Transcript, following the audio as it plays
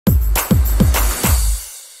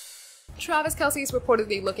Travis Kelce is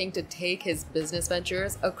reportedly looking to take his business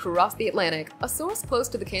ventures across the Atlantic. A source close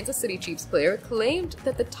to the Kansas City Chiefs player claimed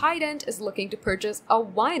that the tight end is looking to purchase a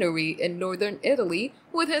winery in northern Italy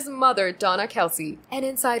with his mother, Donna Kelce. An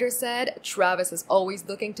insider said Travis is always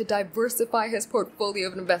looking to diversify his portfolio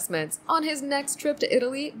of investments. On his next trip to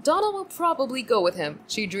Italy, Donna will probably go with him.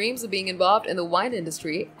 She dreams of being involved in the wine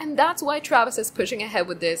industry, and that's why Travis is pushing ahead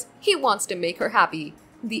with this. He wants to make her happy.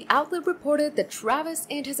 The outlet reported that Travis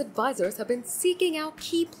and his advisors have been seeking out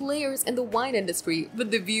key players in the wine industry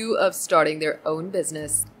with the view of starting their own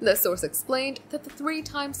business. The source explained that the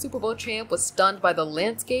three-time Super Bowl champ was stunned by the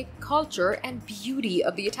landscape, culture, and beauty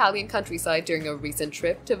of the Italian countryside during a recent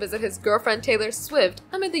trip to visit his girlfriend Taylor Swift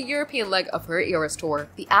amid the European leg of her Eras tour.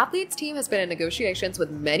 The athlete's team has been in negotiations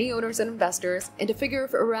with many owners and investors, and a figure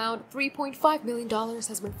of around $3.5 million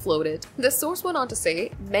has been floated. The source went on to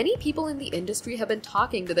say, many people in the industry have been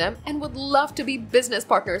talking to them and would love to be business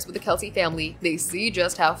partners with the Kelce family. They see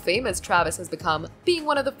just how famous Travis has become, being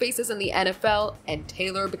one of the faces in the NFL, and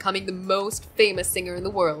Taylor becoming the most famous singer in the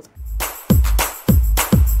world.